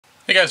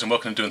Hey guys, and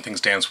welcome to Doing Things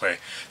Dan's Way.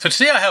 So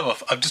today I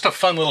have just a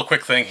fun little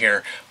quick thing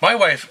here. My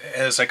wife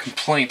has a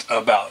complaint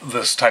about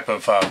this type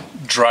of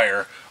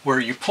dryer where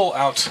you pull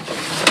out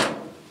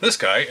this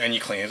guy and you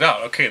clean it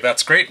out. Okay,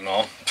 that's great and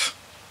all.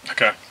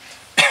 Okay.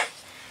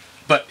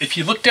 But if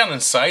you look down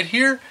inside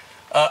here,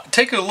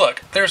 take a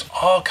look. There's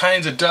all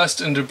kinds of dust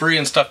and debris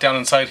and stuff down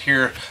inside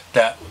here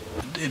that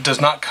it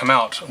does not come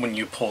out when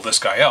you pull this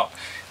guy out.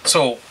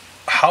 So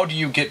how do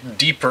you get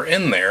deeper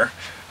in there?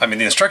 I mean,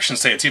 the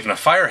instructions say it's even a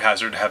fire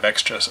hazard to have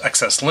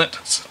excess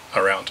lint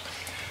around.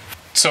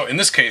 So in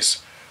this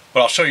case,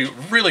 what I'll show you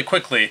really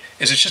quickly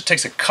is it just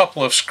takes a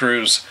couple of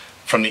screws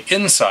from the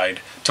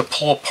inside to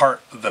pull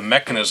apart the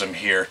mechanism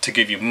here to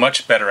give you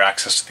much better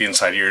access to the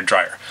inside of your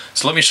dryer.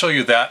 So let me show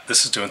you that.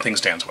 This is Doing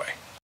Things Dan's Way.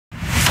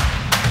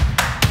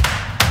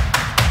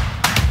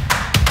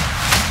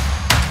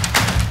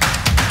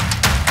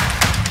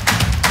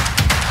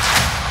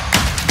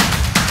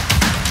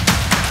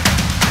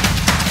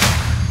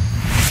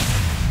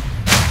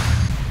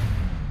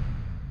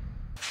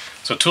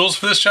 So tools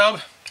for this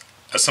job,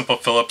 a simple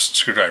Phillips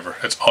screwdriver.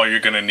 That's all you're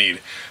going to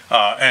need.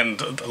 And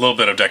a little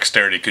bit of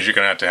dexterity because you're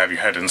going to have your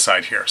head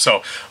inside here.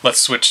 So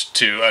let's switch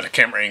to a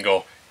camera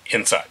angle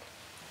inside.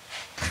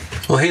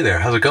 Well, hey there,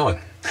 how's it going?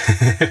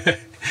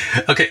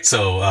 Okay,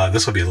 so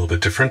this will be a little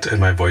bit different and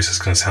my voice is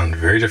going to sound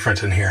very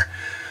different in here.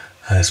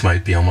 This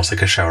might be almost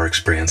like a shower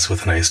experience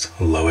with a nice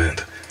low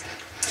end.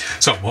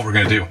 So what we're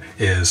going to do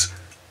is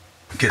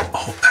get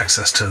all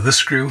access to this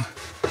screw,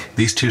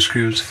 these two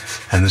screws,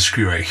 and this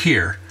screw right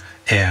here.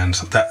 And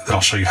that'll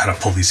show you how to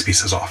pull these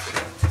pieces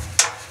off.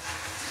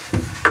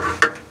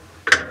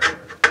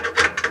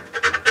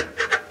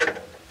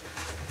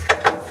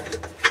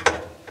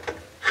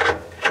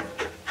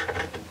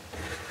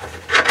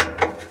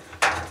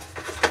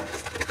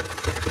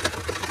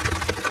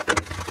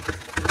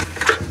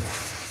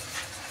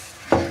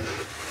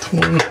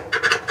 One.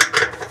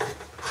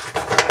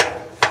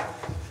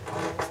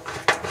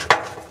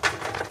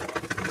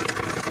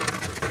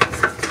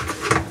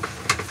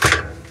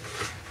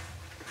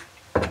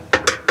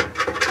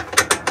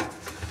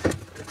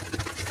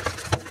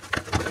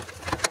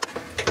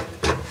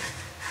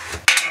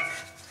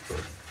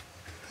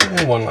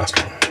 And one last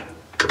one.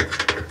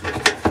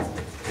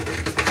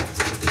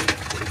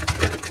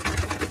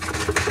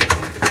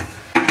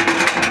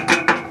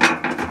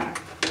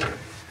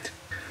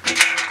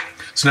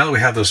 So now that we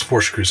have those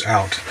four screws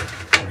out,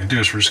 what we're going to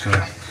do is we're just going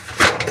to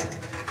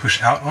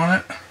push out on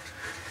it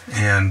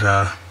and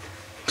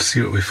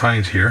see what we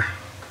find here.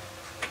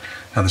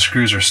 Now the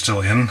screws are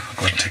still in. I'll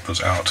go ahead and take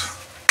those out.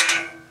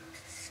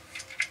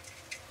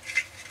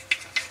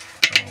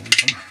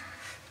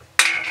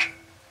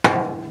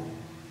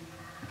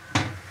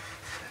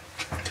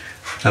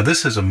 Now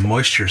this is a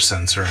moisture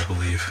sensor, I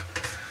believe,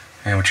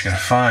 and what you're going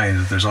to find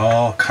is there's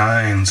all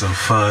kinds of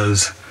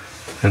fuzz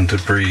and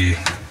debris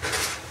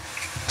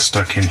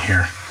stuck in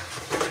here.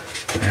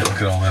 And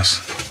look at all this.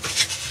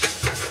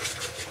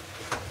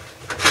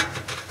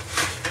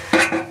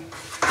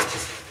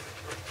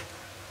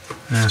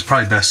 And it's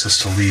probably best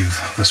just to leave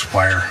this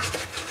wire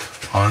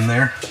on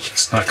there.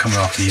 It's not coming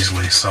off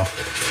easily, so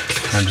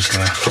I'm just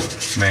going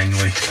to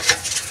manually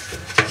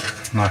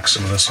knock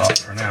some of this off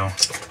for now.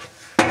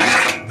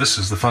 This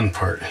is the fun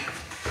part.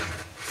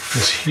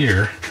 This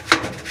here,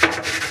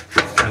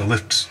 kind of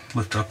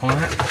lift up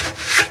on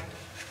it,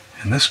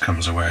 and this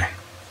comes away.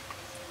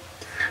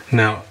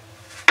 Now,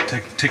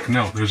 take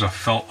note, there's a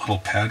felt little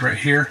pad right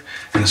here,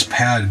 and this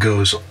pad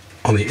goes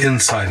on the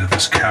inside of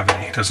this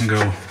cavity. It doesn't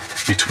go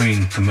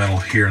between the metal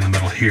here and the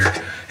metal here.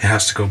 It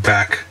has to go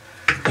back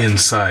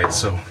inside.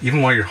 So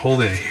even while you're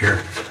holding it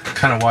here,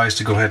 kind of wise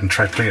to go ahead and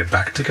try putting it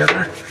back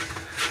together.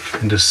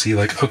 And just see,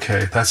 like,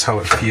 okay, that's how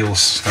it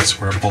feels, that's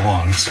where it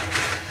belongs.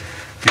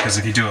 Because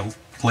if you do it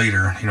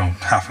later, you know,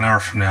 half an hour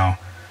from now,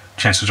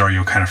 chances are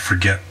you'll kind of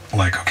forget,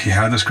 like, okay,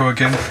 how did this go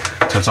again?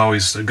 So it's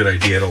always a good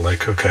idea to,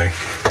 like, okay,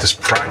 just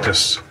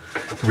practice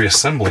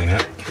reassembling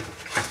it.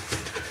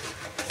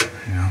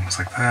 You know, it's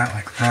like that,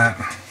 like that.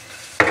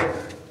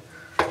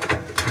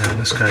 And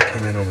this guy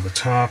came in over the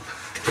top.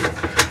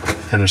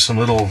 And there's some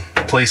little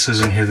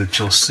places in here that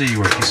you'll see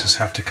where pieces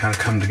have to kind of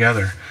come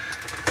together.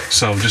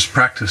 So just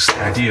practice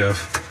the idea of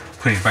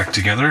putting it back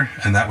together,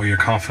 and that way you're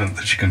confident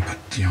that you can put,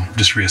 you know,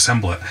 just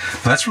reassemble it.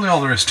 But that's really all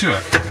there is to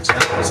it. So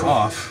that comes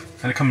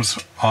off, and it comes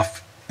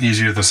off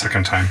easier the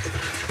second time.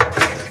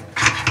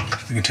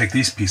 We can take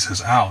these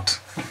pieces out,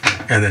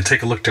 and then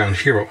take a look down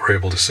here what we're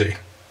able to see.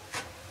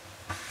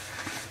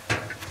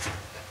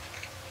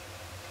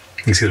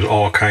 You can see there's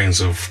all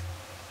kinds of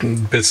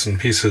bits and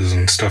pieces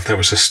and stuff that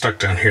was just stuck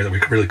down here that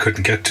we really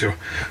couldn't get to.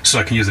 So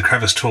I can use the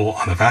crevice tool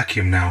on the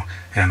vacuum now,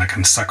 and I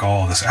can suck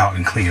all of this out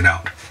and clean it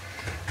out.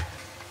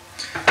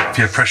 If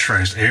you have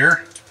pressurized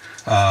air,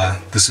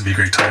 this would be a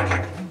great time to,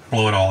 like,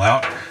 blow it all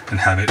out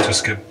and have it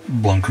just get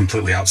blown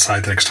completely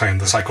outside the next time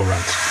the cycle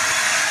runs.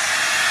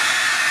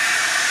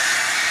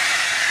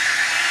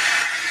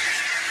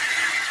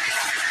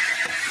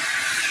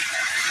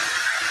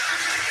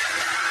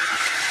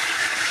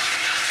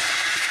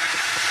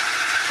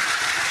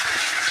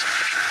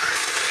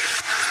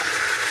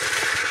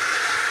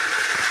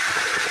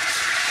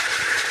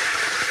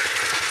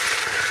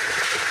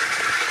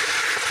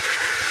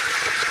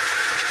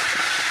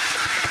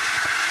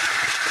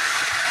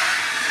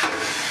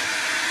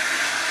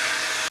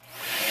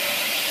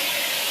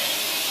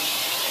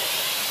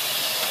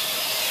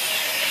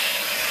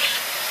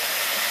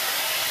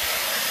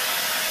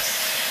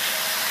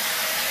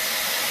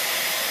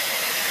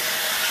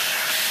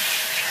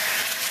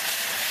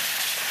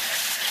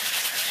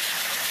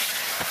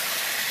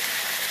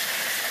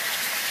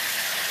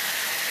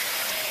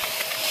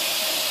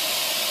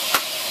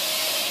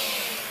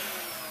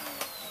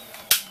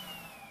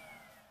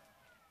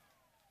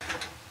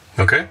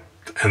 Okay,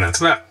 and that's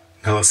that.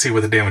 Now let's see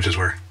what the damages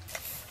were.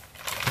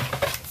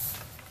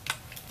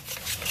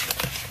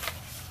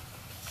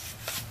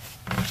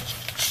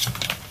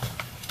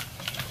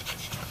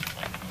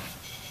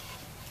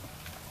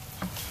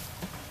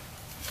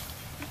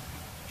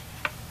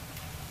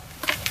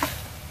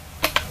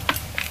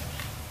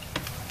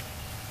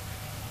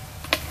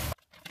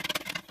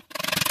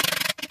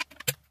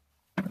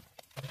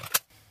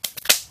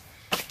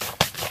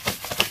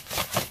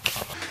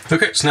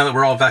 Okay, so now that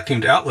we're all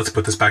vacuumed out, let's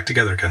put this back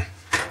together again.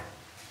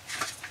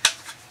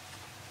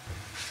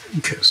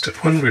 Okay, step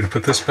one, we're going to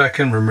put this back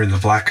in. Remember,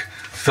 the black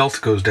felt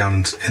goes down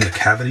in the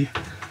cavity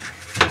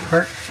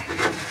part.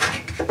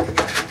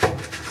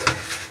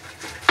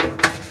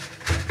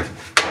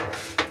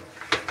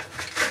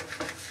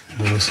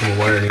 And this little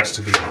wire needs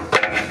to be,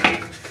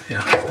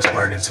 this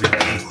wire needs to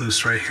be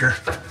loose right here.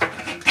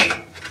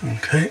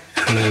 Okay,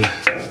 and then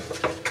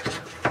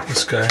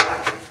this guy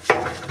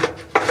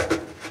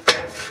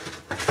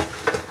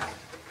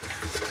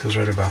goes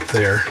right about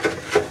there,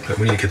 but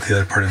we need to get the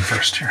other part in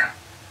first here.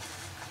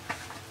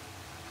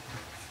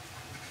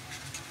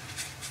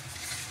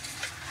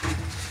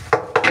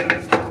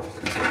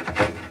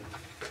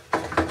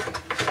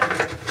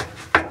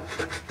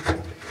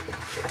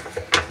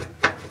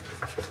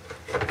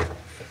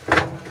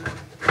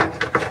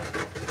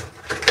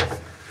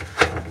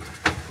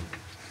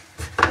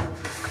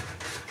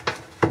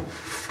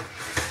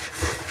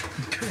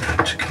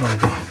 Okay, check all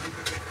the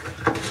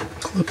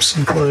clips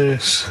in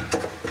place.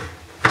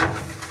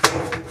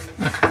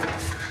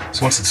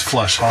 So once it's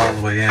flush all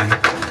the way in,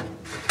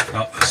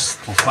 this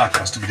little flap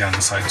has to be down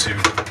the side too.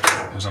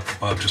 It was up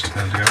above just a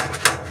minute ago.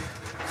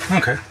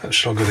 Okay, that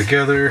should all go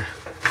together.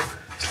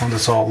 As long as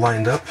it's all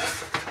lined up,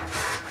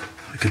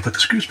 we can put the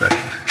screws back in.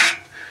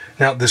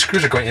 Now the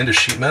screws are going into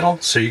sheet metal,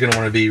 so you're going to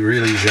want to be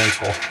really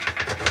gentle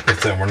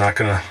with them. We're not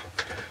going to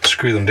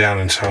screw them down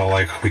until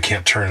like we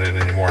can't turn it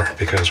anymore,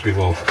 because we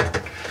will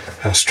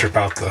strip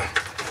out the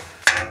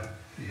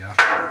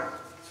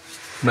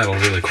metal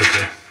really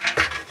quickly.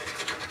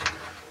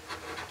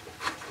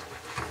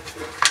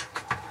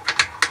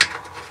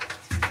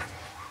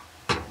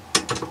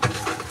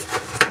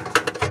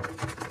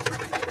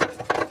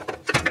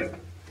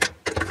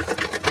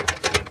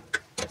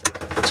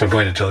 So I'm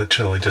going to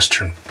gently just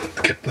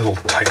get a little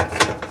tight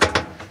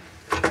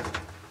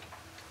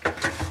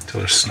until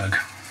they're snug.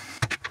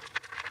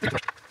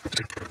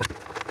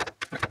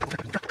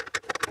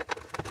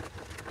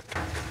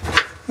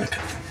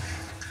 Okay.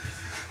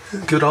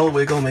 Give it all a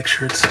wiggle, make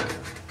sure it's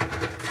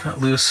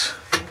not loose.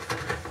 I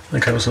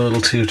think I was a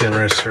little too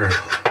generous or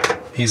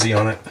easy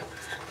on it.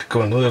 To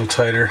go in a little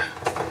tighter.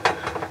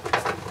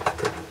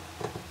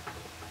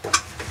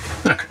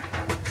 Okay.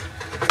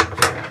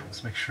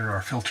 Let's make sure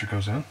our filter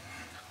goes in.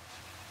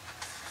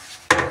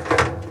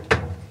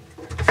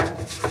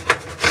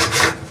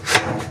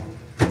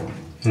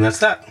 And that's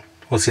that.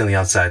 We'll see on the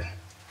outside.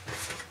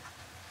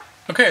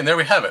 Okay, and there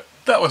we have it.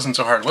 That wasn't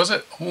so hard, was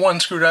it? One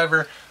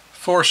screwdriver,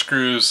 4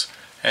 screws,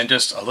 and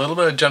just a little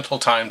bit of gentle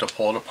time to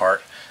pull it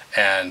apart.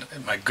 And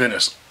my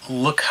goodness,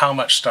 look how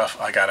much stuff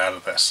I got out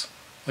of this.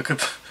 Look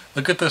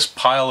at this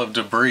pile of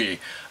debris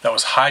that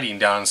was hiding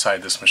down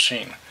inside this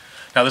machine.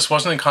 Now this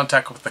wasn't in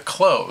contact with the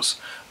clothes,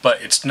 but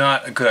it's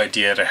not a good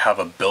idea to have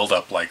a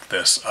buildup like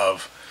this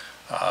of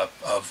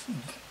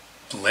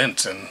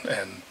lint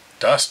and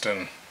dust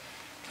and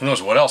who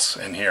knows what else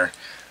in here.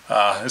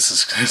 This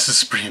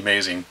is pretty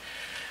amazing.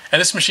 And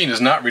this machine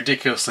is not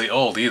ridiculously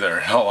old either,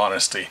 in all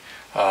honesty.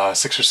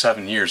 6 or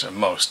 7 years at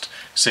most.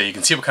 So you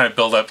can see what kind of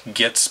buildup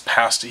gets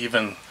past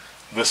even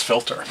this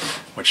filter,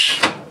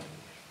 which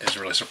is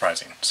really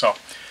surprising. So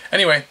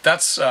anyway,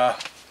 that's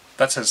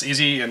as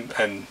easy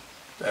and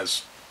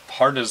as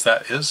hard as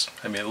that is.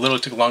 I mean, it literally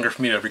took longer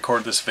for me to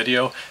record this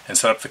video and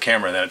set up the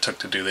camera than it took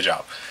to do the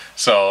job.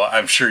 So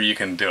I'm sure you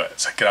can do it.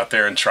 So get out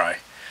there and try.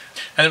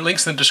 And there are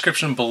links in the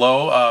description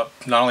below,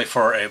 not only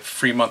for a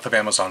free month of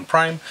Amazon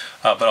Prime,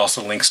 but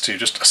also links to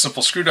just a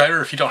simple screwdriver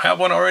if you don't have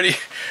one already,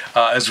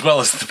 as well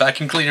as the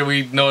vacuum cleaner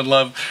we know and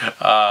love.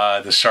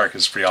 The Shark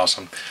is pretty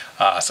awesome.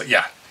 So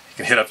yeah, you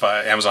can hit up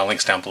Amazon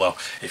links down below.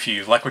 If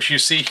you like what you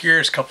see here,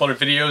 there's a couple other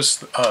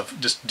videos of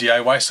just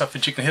DIY stuff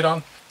that you can hit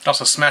on.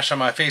 Also smash on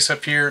my face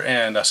up here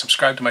and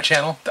subscribe to my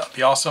channel. That would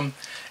be awesome.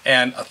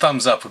 And a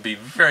thumbs up would be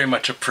very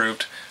much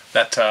approved.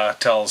 That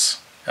tells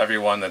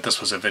everyone that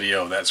this was a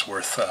video that's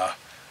worth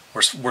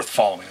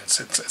following.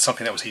 It's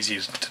something that was easy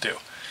to do.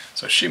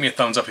 So shoot me a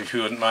thumbs up if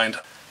you wouldn't mind.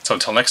 So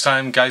until next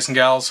time, guys and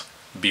gals,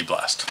 be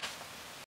blessed.